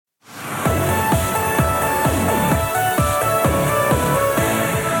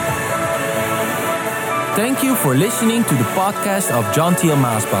Thank you for listening to the podcast of John Thiel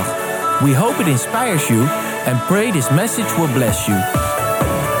Maasbach. We hope it inspires you and pray this message will bless you.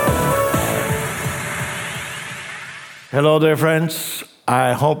 Hello there, friends.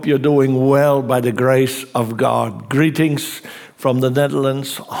 I hope you're doing well by the grace of God. Greetings from the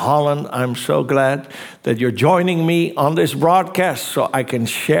Netherlands, Holland. I'm so glad that you're joining me on this broadcast so I can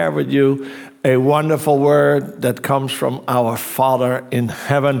share with you a wonderful word that comes from our Father in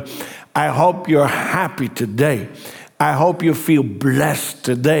heaven. I hope you're happy today. I hope you feel blessed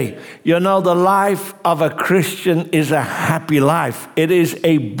today. You know, the life of a Christian is a happy life. It is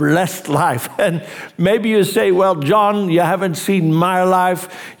a blessed life. And maybe you say, well, John, you haven't seen my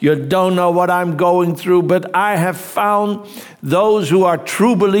life. You don't know what I'm going through. But I have found those who are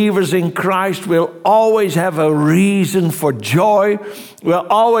true believers in Christ will always have a reason for joy, will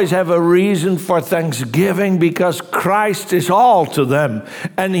always have a reason for thanksgiving because Christ is all to them.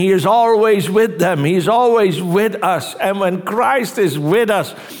 And He is always with them. He's always with us. And when Christ is with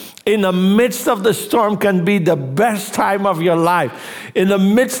us, in the midst of the storm can be the best time of your life. In the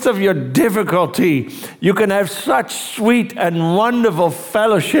midst of your difficulty, you can have such sweet and wonderful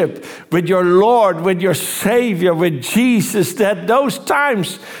fellowship with your Lord, with your Savior, with Jesus, that those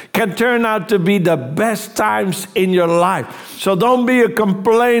times can turn out to be the best times in your life. So don't be a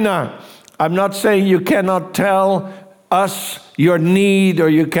complainer. I'm not saying you cannot tell us your need or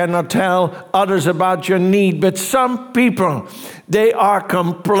you cannot tell others about your need. But some people, they are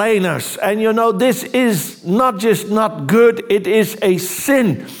complainers. And you know, this is not just not good, it is a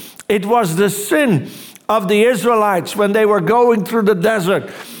sin. It was the sin of the Israelites when they were going through the desert.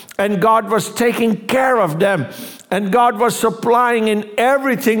 And God was taking care of them. And God was supplying in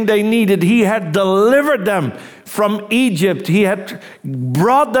everything they needed. He had delivered them from Egypt. He had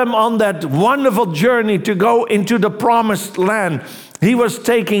brought them on that wonderful journey to go into the promised land. He was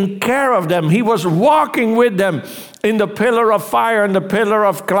taking care of them. He was walking with them in the pillar of fire and the pillar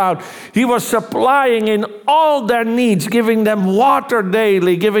of cloud. He was supplying in all their needs, giving them water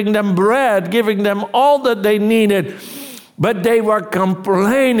daily, giving them bread, giving them all that they needed. But they were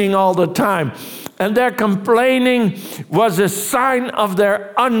complaining all the time. And their complaining was a sign of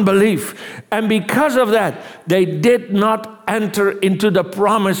their unbelief. And because of that, they did not enter into the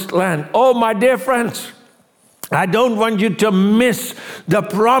promised land. Oh, my dear friends, I don't want you to miss the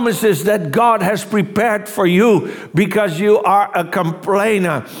promises that God has prepared for you because you are a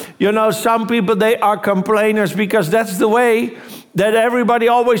complainer. You know, some people, they are complainers because that's the way that everybody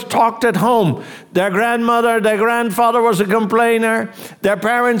always talked at home. Their grandmother, their grandfather was a complainer. Their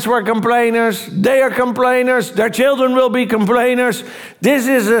parents were complainers. They are complainers. Their children will be complainers. This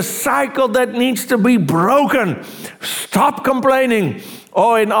is a cycle that needs to be broken. Stop complaining.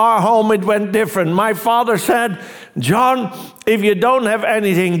 Oh, in our home it went different. My father said, John, if you don't have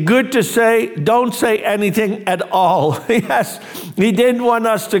anything good to say, don't say anything at all. Yes, he didn't want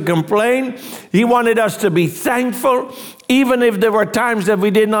us to complain. He wanted us to be thankful. Even if there were times that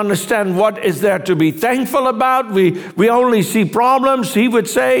we didn't understand what is there to be thankful about, we only see problems. He would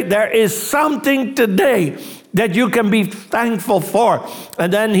say, there is something today that you can be thankful for.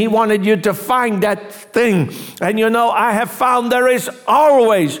 And then he wanted you to find that thing. And you know, I have found there is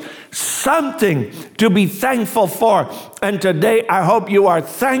always something to be thankful for. And today, I hope you are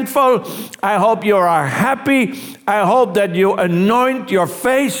thankful. I hope you are happy. I hope that you anoint your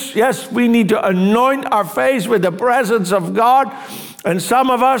face. Yes, we need to anoint our face with the presence of God. And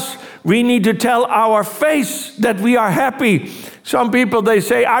some of us, we need to tell our face that we are happy. Some people, they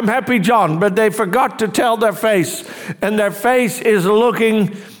say, I'm happy, John, but they forgot to tell their face. And their face is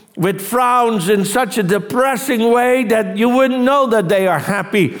looking with frowns in such a depressing way that you wouldn't know that they are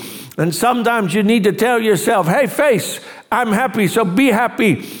happy. And sometimes you need to tell yourself, hey, face, I'm happy, so be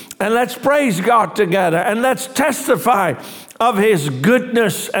happy. And let's praise God together. And let's testify of His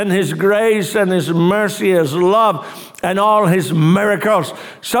goodness and His grace and His mercy, His love, and all His miracles.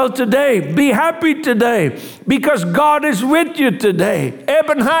 So today, be happy today because God is with you today.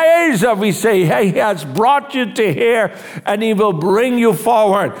 Ebenezer, we say, hey, He has brought you to here and He will bring you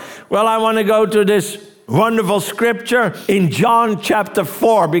forward. Well, I want to go to this wonderful scripture in John chapter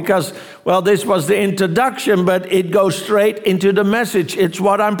 4 because, well, this was the introduction, but it goes straight into the message. It's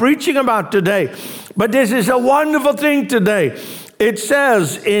what I'm preaching about today. But this is a wonderful thing today. It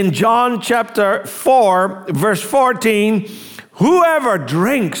says in John chapter 4, verse 14, whoever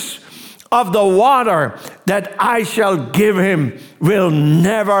drinks of the water that I shall give him will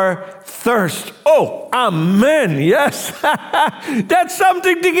never thirst. Oh, amen. Yes. That's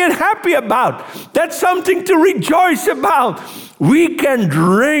something to get happy about. That's something to rejoice about. We can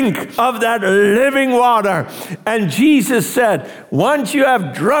drink of that living water. And Jesus said, once you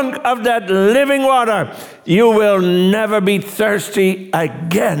have drunk of that living water, you will never be thirsty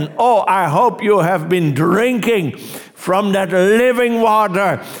again. Oh, I hope you have been drinking from that living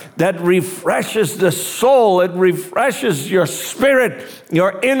water that refreshes the soul. It refreshes your spirit,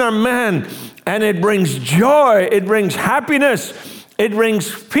 your inner man, and it brings joy. It brings happiness. It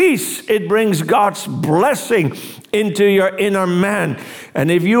brings peace. It brings God's blessing into your inner man.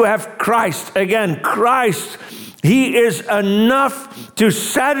 And if you have Christ, again, Christ, he is enough to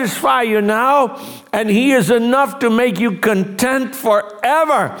satisfy you now, and he is enough to make you content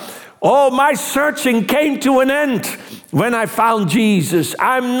forever. Oh, my searching came to an end when I found Jesus.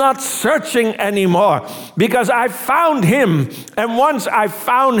 I'm not searching anymore because I found him. And once I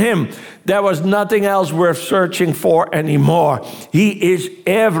found him, there was nothing else worth searching for anymore. He is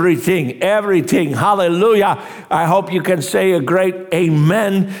everything, everything. Hallelujah. I hope you can say a great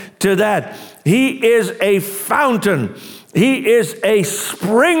amen to that. He is a fountain. He is a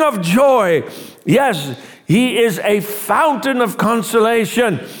spring of joy. Yes, he is a fountain of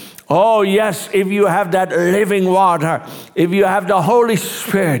consolation. Oh, yes, if you have that living water, if you have the Holy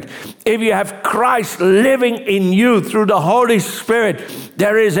Spirit, if you have Christ living in you through the Holy Spirit,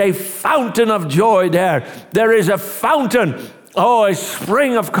 there is a fountain of joy there. There is a fountain, oh, a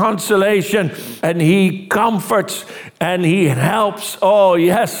spring of consolation, and he comforts and he helps. Oh,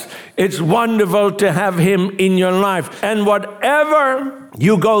 yes, it's wonderful to have him in your life. And whatever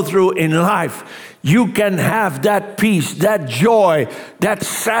you go through in life, you can have that peace, that joy, that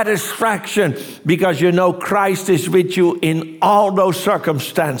satisfaction, because you know Christ is with you in all those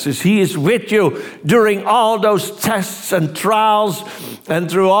circumstances. He is with you during all those tests and trials and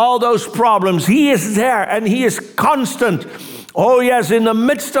through all those problems. He is there and he is constant. Oh, yes, in the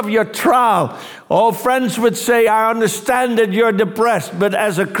midst of your trial. Oh, friends would say, I understand that you're depressed. But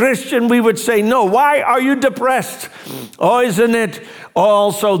as a Christian, we would say, no, why are you depressed? Oh, isn't it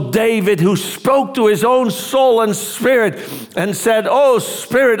also David who spoke to his own soul and spirit and said, oh,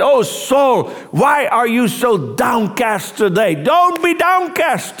 spirit, oh, soul, why are you so downcast today? Don't be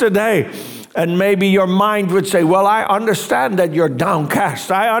downcast today. And maybe your mind would say, well, I understand that you're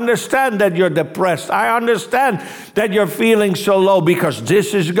downcast. I understand that you're depressed. I understand that you're feeling so low because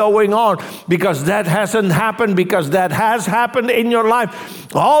this is going on, because that hasn't happened, because that has happened in your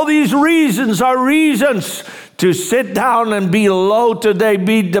life. All these reasons are reasons to sit down and be low today,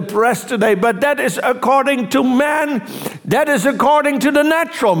 be depressed today. But that is according to man. That is according to the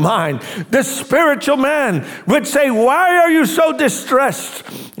natural mind. The spiritual man would say, why are you so distressed?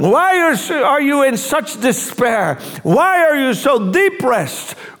 Why are you in such despair? Why are you so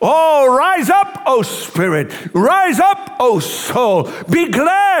depressed? Oh, rise up, oh spirit. Rise up, oh soul. Be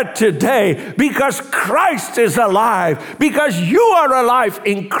glad today because Christ is alive. Because you are alive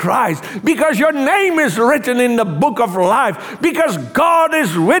in Christ. Because your name is written in the book of life. Because God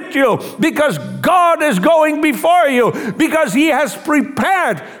is with you. Because God is going before you. Because he has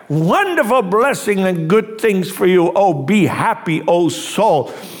prepared wonderful blessing and good things for you. Oh, be happy, oh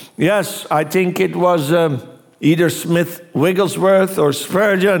soul. Yes, I think it was either Smith Wigglesworth or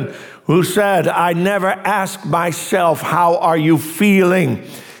Spurgeon who said, I never ask myself, how are you feeling?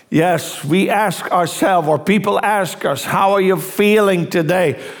 Yes, we ask ourselves, or people ask us, how are you feeling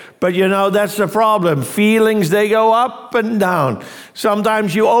today? But you know, that's the problem. Feelings, they go up and down.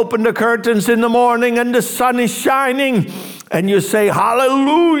 Sometimes you open the curtains in the morning and the sun is shining and you say,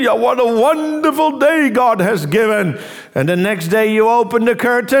 hallelujah, what a wonderful day God has given. And the next day you open the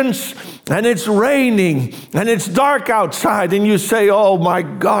curtains and it's raining and it's dark outside and you say, oh my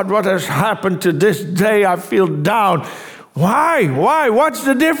God, what has happened to this day? I feel down. Why? What's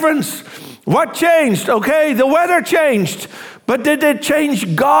the difference? What changed? Okay, the weather changed. But did it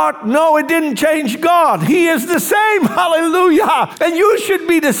change God? No, it didn't change God. He is the same. Hallelujah. And you should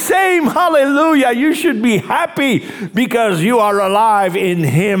be the same. Hallelujah. You should be happy because you are alive in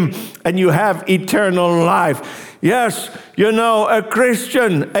him and you have eternal life. Yes, you know, a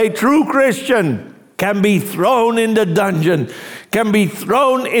Christian, a true Christian can be thrown in the dungeon, can be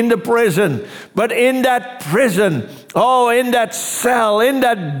thrown in the prison. But in that prison, in that cell, in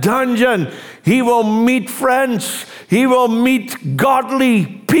that dungeon, he will meet friends. He will meet godly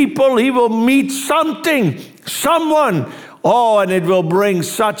people. He will meet someone. Oh, and it will bring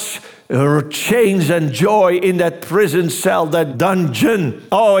such change and joy in that prison cell, that dungeon.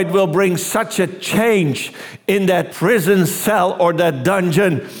 Oh, it will bring such a change in that prison cell or that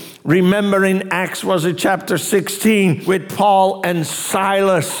dungeon. Remember in Acts, was it chapter 16, with Paul and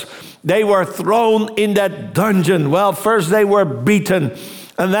Silas? They were thrown in that dungeon. Well, first they were beaten,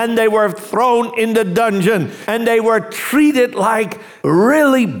 and then they were thrown in the dungeon, and they were treated like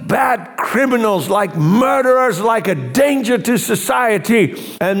really bad criminals, like murderers, like a danger to society.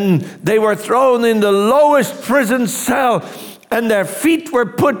 And they were thrown in the lowest prison cell, and their feet were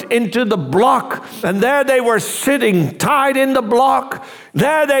put into the block, and there they were sitting, tied in the block.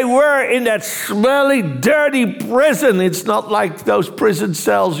 There they were in that smelly, dirty prison. It's not like those prison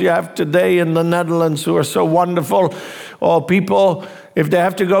cells you have today in the Netherlands who are so wonderful. Or people, if they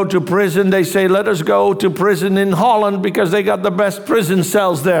have to go to prison, they say, let us go to prison in Holland because they got the best prison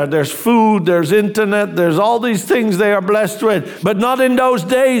cells there. There's food, there's internet, there's all these things they are blessed with. But not in those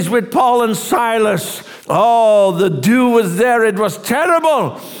days with Paul and Silas. Oh, the dew was there. It was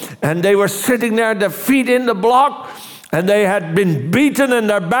terrible. And they were sitting there, their feet in the block, and they had been beaten and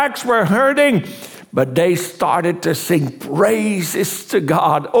their backs were hurting. But they started to sing praises to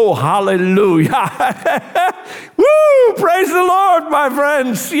God. Oh, hallelujah. Woo! Praise the Lord, my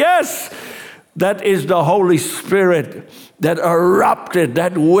friends. Yes, that is the Holy Spirit that erupted,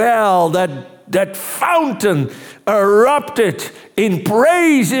 that well, that fountain erupted in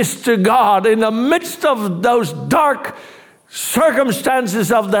praises to God in the midst of those dark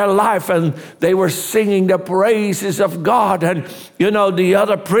circumstances of their life, and they were singing the praises of God. And the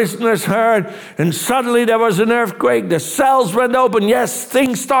other prisoners heard, and suddenly there was an earthquake. The cells went open. Yes,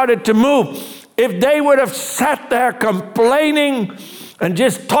 things started to move. If they would have sat there complaining and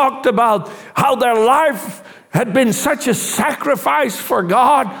just talked about how their life had been such a sacrifice for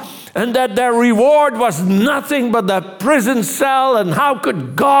God, and that their reward was nothing but the prison cell, and how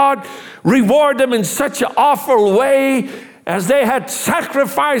could God reward them in such an awful way, as they had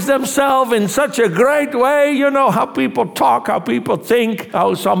sacrificed themselves in such a great way. You know how people talk, how people think,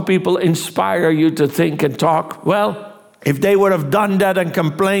 how some people inspire you to think and talk. Well, if they would have done that and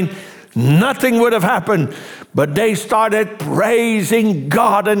complained, nothing would have happened. But they started praising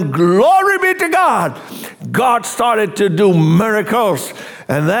God, and glory be to God. God started to do miracles.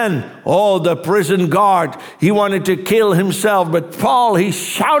 And then, the prison guard, he wanted to kill himself. But Paul, he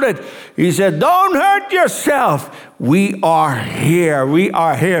shouted, he said, don't hurt yourself. We are here. We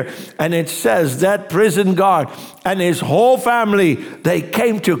are here. And it says that prison guard and his whole family, they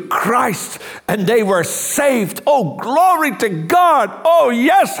came to Christ and they were saved. Oh, glory to God. Oh,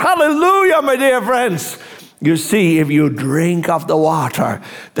 yes. Hallelujah, my dear friends. You see, if you drink of the water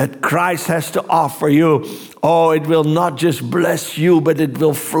that Christ has to offer you, it will not just bless you, but it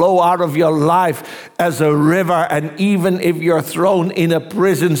will flow out of your life as a river. And even if you're thrown in a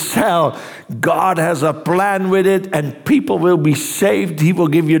prison cell, God has a plan with it, and people will be saved. He will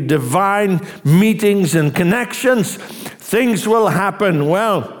give you divine meetings and connections. Things will happen.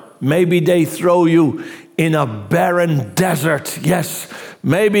 Well, maybe they throw you in a barren desert. Yes,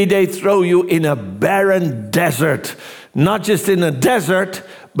 maybe they throw you in a barren desert. Not just in a desert,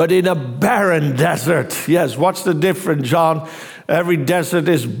 but in a barren desert. Yes, what's the difference, John? Every desert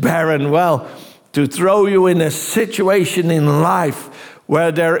is barren. Well, to throw you in a situation in life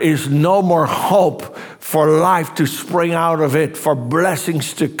where there is no more hope for life to spring out of it, for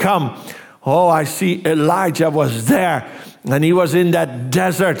blessings to come. Oh, I see Elijah was there, and he was in that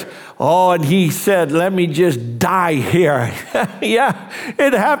desert. And he said, let me just die here. Yeah,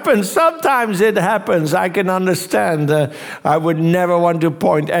 it happens. Sometimes it happens. I can understand. I would never want to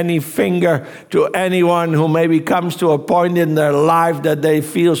point any finger to anyone who maybe comes to a point in their life that they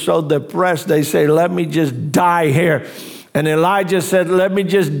feel so depressed. They say, let me just die here. And Elijah said, let me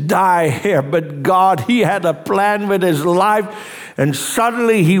just die here. But God, he had a plan with his life. And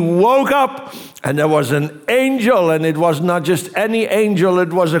suddenly he woke up, and there was an angel, and it was not just any angel,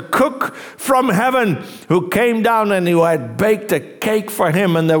 it was a cook from heaven who came down and who had baked a cake for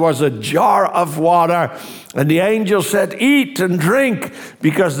him, and there was a jar of water. And the angel said, eat and drink,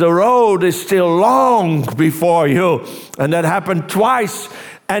 because the road is still long before you. And that happened twice.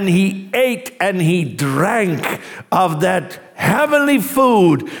 And he ate and he drank of that heavenly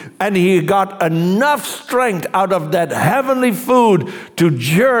food, and he got enough strength out of that heavenly food to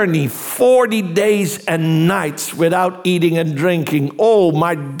journey 40 days and nights without eating and drinking. Oh,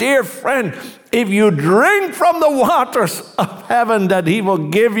 my dear friend, if you drink from the waters of heaven that he will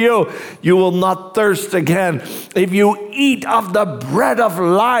give you, you will not thirst again. If you eat of the bread of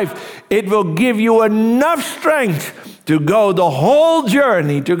life, it will give you enough strength to go the whole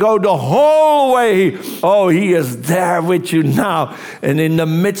journey, to go the whole way. Oh, he is there with you now. And in the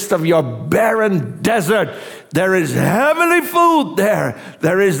midst of your barren desert, there is heavenly food there.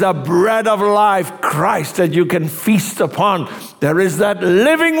 There is the bread of life, Christ, that you can feast upon. There is that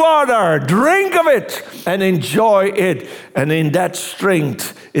living water. Drink of it and enjoy it. And in that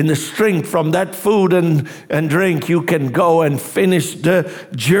strength, in the strength from that food and drink, you can go and finish the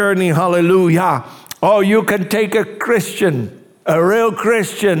journey. Hallelujah. Oh, you can take a Christian, a real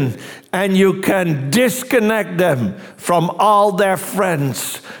Christian, and you can disconnect them from all their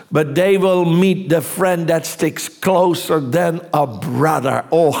friends, but they will meet the friend that sticks closer than a brother.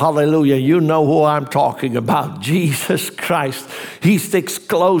 Oh, hallelujah. You know who I'm talking about. Jesus Christ. He sticks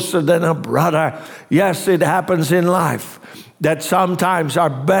closer than a brother. Yes, it happens in life that sometimes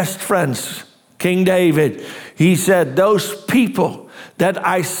our best friends, King David, he said, those people that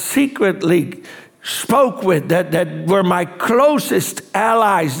I secretly spoke with, that were my closest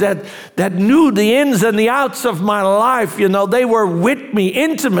allies, that knew the ins and the outs of my life, they were with me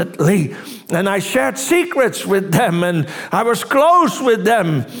intimately, and I shared secrets with them, and I was close with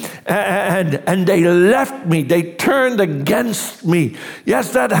them, and they left me. They turned against me.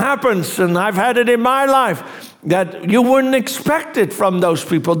 Yes, that happens, and I've had it in my life, that you wouldn't expect it from those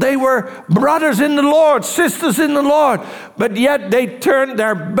people. They were brothers in the Lord, sisters in the Lord, but yet they turned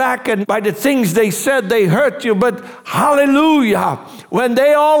their back, and by the things they said, they hurt you. But hallelujah, when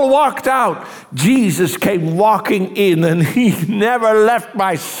they all walked out, Jesus came walking in, and he never left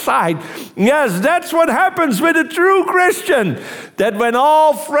my side. Yes, that's what happens with a true Christian, that when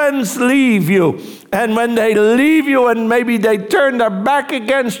all friends leave you, and when they leave you and maybe they turn their back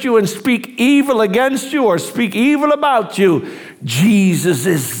against you and speak evil against you or speak evil about you, Jesus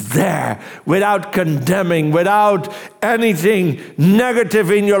is there without condemning, without anything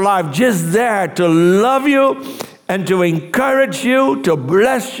negative in your life, just there to love you and to encourage you, to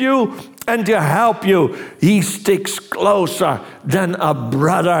bless you, and to help you. He sticks closer than a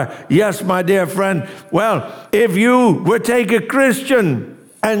brother. Yes, my dear friend. Well, if you would take a Christian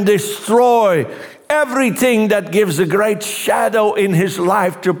and destroy everything that gives a great shadow in his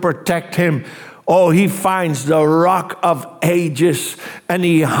life to protect him, oh, he finds the rock of ages and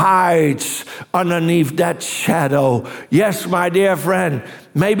he hides underneath that shadow. Yes, my dear friend,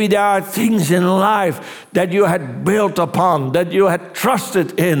 maybe there are things in life that you had built upon, that you had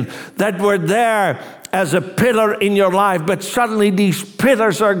trusted in, that were there as a pillar in your life, but suddenly these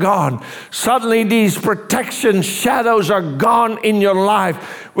pillars are gone. Suddenly these protection shadows are gone in your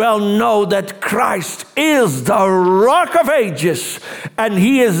life. Well, know that Christ is the rock of ages, and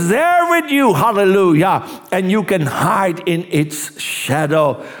he is there with you, hallelujah, and you can hide in its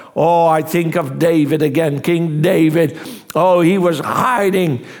shadow. Oh, I think of David again, King David. Oh, he was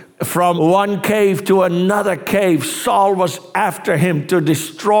hiding from one cave to another cave. Saul was after him to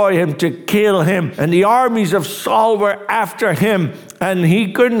destroy him, to kill him. And the armies of Saul were after him. And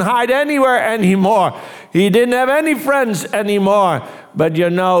he couldn't hide anywhere anymore. He didn't have any friends anymore. But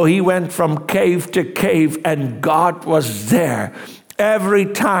he went from cave to cave, and God was there every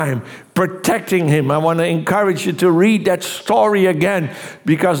time protecting him. I want to encourage you to read that story again,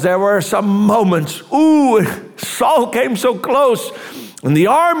 because there were some moments. Ooh, Saul came so close. And the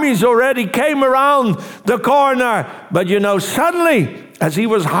armies already came around the corner. But suddenly, as he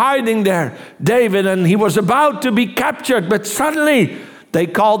was hiding there, David, and he was about to be captured, but suddenly they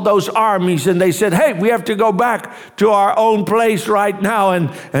called those armies and they said, hey, we have to go back to our own place right now.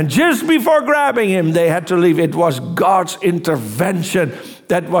 And just before grabbing him, they had to leave. It was God's intervention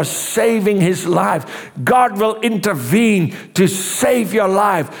that was saving his life. God will intervene to save your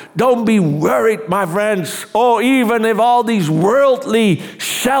life. Don't be worried, my friends. Oh, even if all these worldly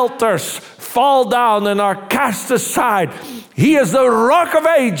shelters fall down and are cast aside, he is the rock of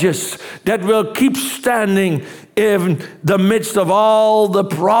ages that will keep standing in the midst of all the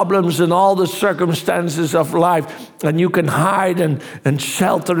problems and all the circumstances of life. And you can hide and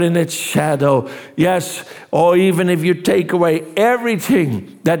shelter in its shadow. Yes, or even if you take away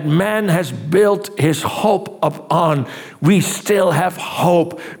everything that man has built his hope upon, we still have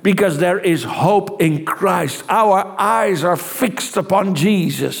hope, because there is hope in Christ. Our eyes are fixed upon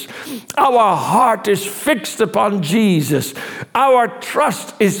Jesus. Our heart is fixed upon Jesus. Our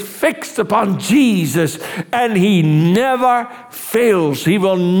trust is fixed upon Jesus, and he never fails. He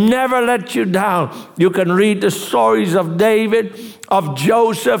will never let you down. You can read the stories of David, of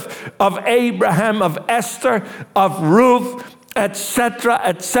Joseph, of Abraham, of Esther, of Ruth, etc.,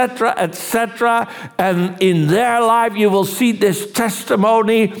 etc., etc. And in their life, you will see this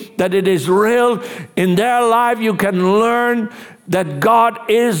testimony that it is real. In their life, you can learn that God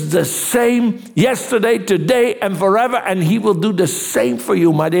is the same yesterday, today, and forever. And He will do the same for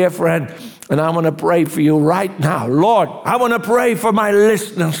you, my dear friend. And I want to pray for you right now. Lord, I want to pray for my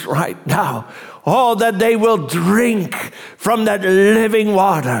listeners right now. Oh, that they will drink from that living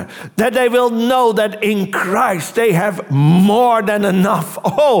water, that they will know that in Christ they have more than enough.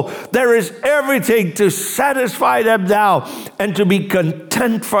 Oh, there is everything to satisfy them now and to be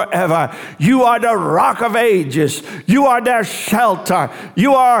content forever. You are the rock of ages. You are their shelter.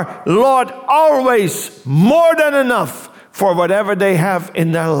 You are, Lord, always more than enough for whatever they have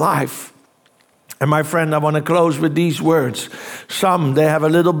in their life. And my friend, I want to close with these words. Some, they have a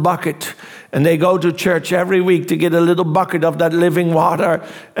little bucket, and they go to church every week to get a little bucket of that living water,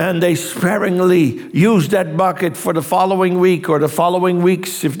 and they sparingly use that bucket for the following week or the following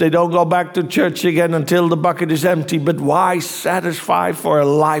weeks if they don't go back to church again until the bucket is empty. But why satisfy for a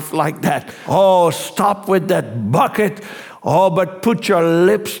life like that? Oh, stop with that bucket. Oh, but put your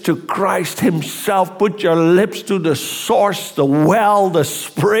lips to Christ Himself. Put your lips to the source, the well, the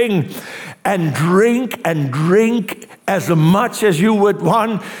spring, and drink as much as you would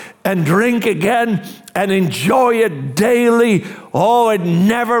want, and drink again and enjoy it daily. Oh, it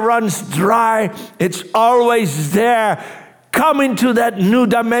never runs dry. It's always there. Come into that new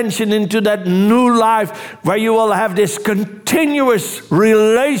dimension, into that new life where you will have this continuous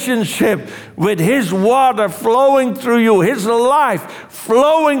relationship with His water flowing through you, His life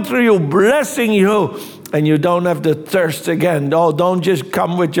flowing through you, blessing you. And you don't have to thirst again. Oh, don't just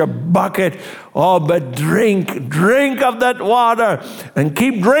come with your bucket. Oh, but drink of that water and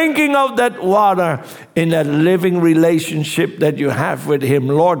keep drinking of that water in that living relationship that you have with Him.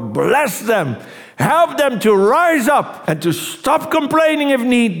 Lord, bless them. Help them to rise up and to stop complaining if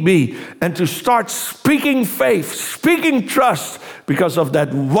need be and to start speaking faith, speaking trust because of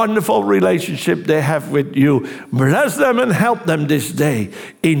that wonderful relationship they have with you. Bless them and help them this day.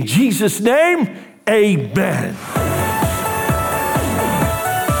 In Jesus' name, amen.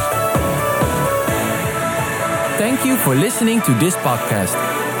 Thank you for listening to this podcast.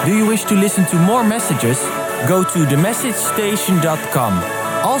 Do you wish to listen to more messages? Go to themessagestation.com.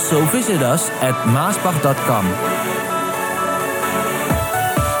 Also visit us at maasbach.com.